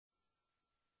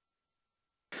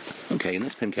Okay, in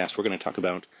this Pencast, we're going to talk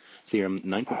about Theorem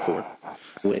 9.4,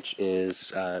 which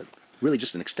is really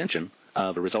just an extension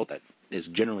of a result that is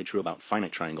generally true about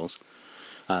finite triangles,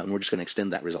 and we're just going to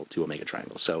extend that result to omega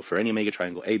triangles. So for any omega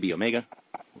triangle AB omega,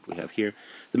 what we have here,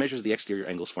 the measures of the exterior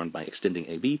angles formed by extending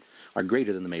AB are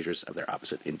greater than the measures of their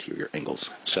opposite interior angles.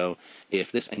 So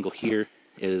if this angle here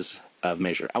is of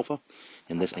measure alpha,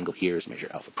 and this angle here is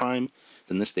measure alpha prime,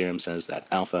 then this theorem says that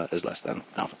alpha is less than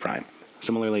alpha prime.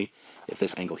 Similarly, if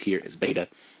this angle here is beta,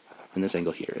 and this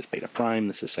angle here is beta prime,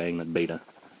 this is saying that beta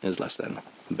is less than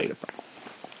beta prime.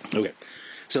 Okay,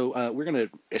 so we're going to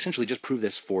essentially just prove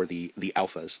this for the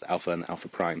alphas, the alpha and the alpha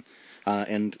prime.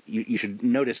 And you should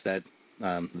notice that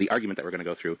the argument that we're going to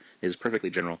go through is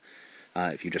perfectly general.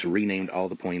 If you just renamed all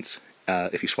the points,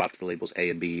 if you swapped the labels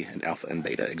A and B and alpha and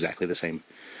beta, exactly the same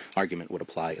argument would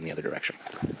apply in the other direction.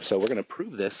 So we're going to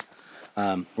prove this.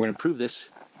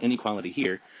 Inequality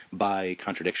here by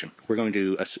contradiction. We're going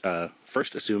to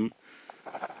first assume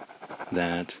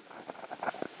that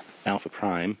alpha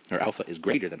prime, or alpha is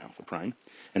greater than alpha prime,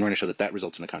 and we're going to show that that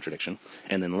results in a contradiction.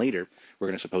 And then later, we're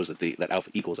going to suppose that that alpha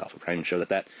equals alpha prime and show that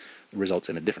that results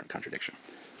in a different contradiction.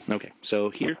 Okay, so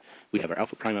here we have our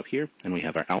alpha prime up here, and we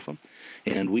have our alpha,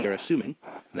 and we are assuming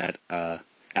that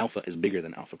alpha is bigger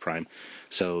than alpha prime,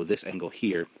 so this angle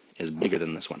here is bigger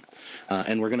than this one.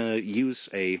 And we're going to use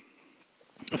a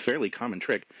fairly common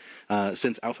trick.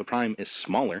 Since alpha prime is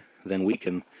smaller, then we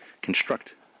can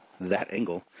construct that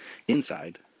angle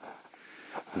inside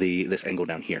this angle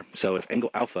down here. So if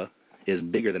angle alpha is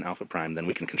bigger than alpha prime, then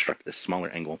we can construct this smaller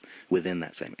angle within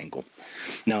that same angle.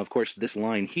 Now, of course, this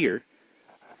line here,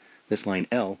 this line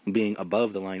L, being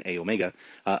above the line A omega,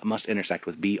 must intersect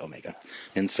with B omega.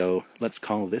 And so let's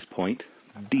call this point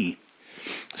D.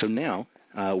 So now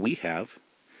we have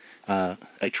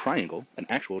a triangle, an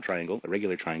actual triangle, a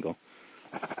regular triangle,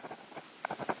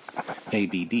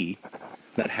 ABD,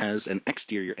 that has an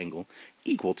exterior angle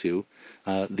equal to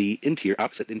the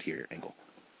opposite interior angle.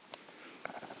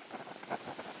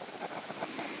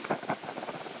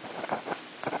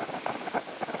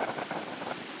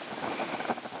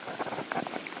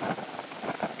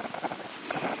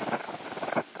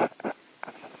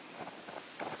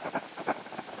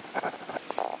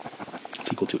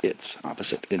 It's equal to its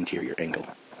opposite interior angle.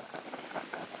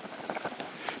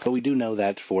 But we do know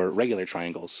that for regular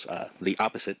triangles, the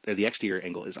exterior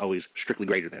angle is always strictly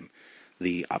greater than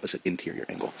the opposite interior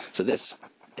angle. So this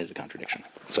is a contradiction.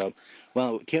 So,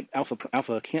 well,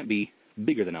 alpha can't be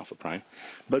bigger than alpha prime,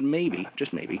 but maybe,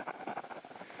 just maybe,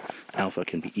 alpha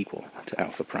can be equal to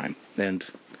alpha prime. And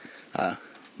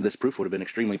this proof would have been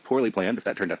extremely poorly planned if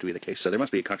that turned out to be the case. So there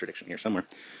must be a contradiction here somewhere.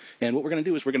 And what we're going to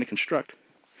do is we're going to construct.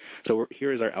 So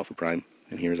here is our alpha prime,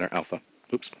 and here is our alpha.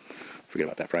 Oops, forget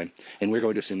about that prime. And we're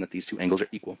going to assume that these two angles are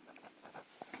equal.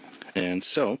 And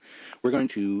so we're going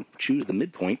to choose the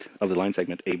midpoint of the line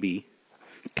segment AB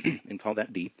and call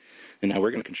that D. And now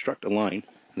we're going to construct a line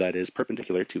that is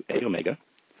perpendicular to A omega,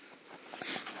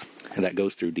 and that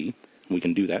goes through D. We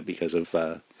can do that because of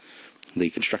the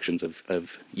constructions of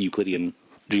Euclidean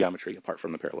geometry apart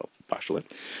from the parallel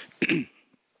postulate. And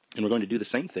we're going to do the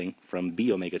same thing from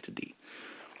B omega to D.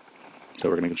 So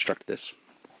we're going to construct this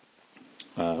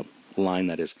line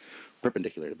that is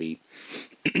perpendicular to B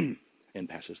and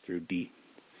passes through D.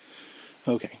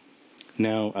 Okay,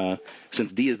 now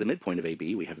since D is the midpoint of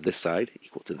AB, we have this side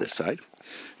equal to this side,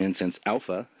 and since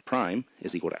alpha prime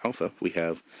is equal to alpha, we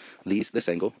have this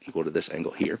angle equal to this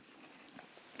angle here.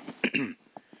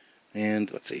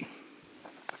 And let's see.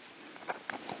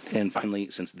 And finally,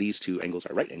 since these two angles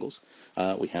are right angles,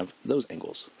 we have those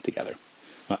angles together.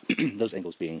 Those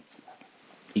angles being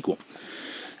equal.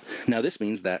 Now this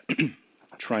means that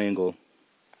triangle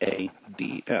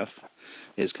ADF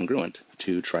is congruent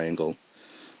to triangle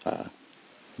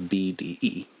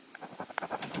BDE,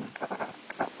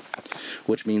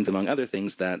 which means, among other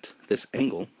things, that these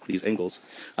angles,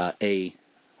 ADF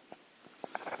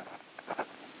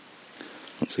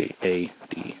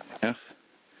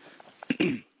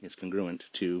is congruent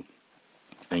to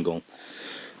angle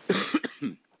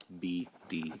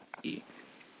BDE.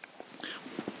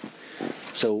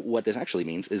 So what this actually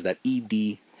means is that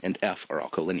ED and F are all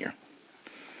collinear.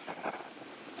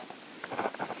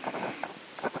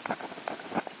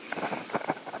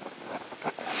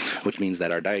 Which means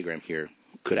that our diagram here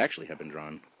could actually have been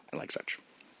drawn like such.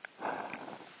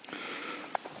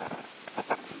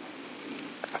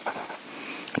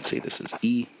 Let's see, this is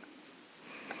E,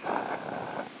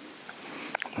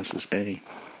 this is A,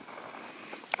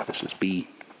 this is B,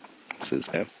 this is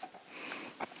F,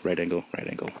 right angle,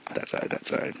 that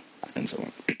side, and so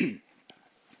on.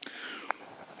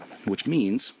 Which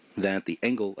means that the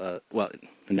angle,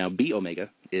 Now B omega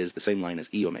is the same line as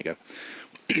E omega,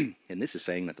 and this is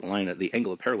saying that the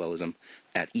angle of parallelism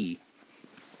at E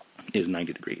is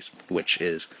 90 degrees, which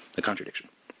is a contradiction.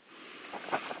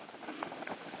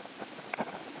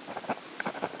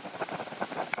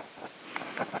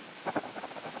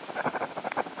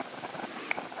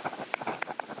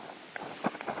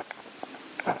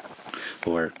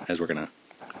 Or, as we're going to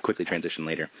quickly transition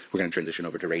later, we're going to transition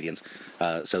over to radians.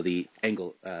 So the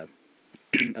angle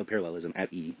of parallelism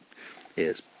at E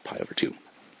is pi over 2.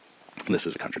 This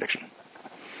is a contradiction.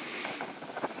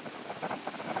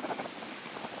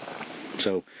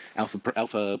 So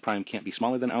alpha prime can't be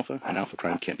smaller than alpha, and alpha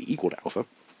prime can't be equal to alpha.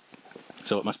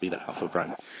 So it must be that alpha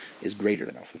prime is greater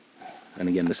than alpha. And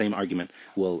again, the same argument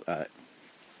will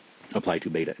apply to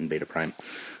beta and beta prime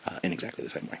in exactly the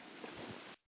same way.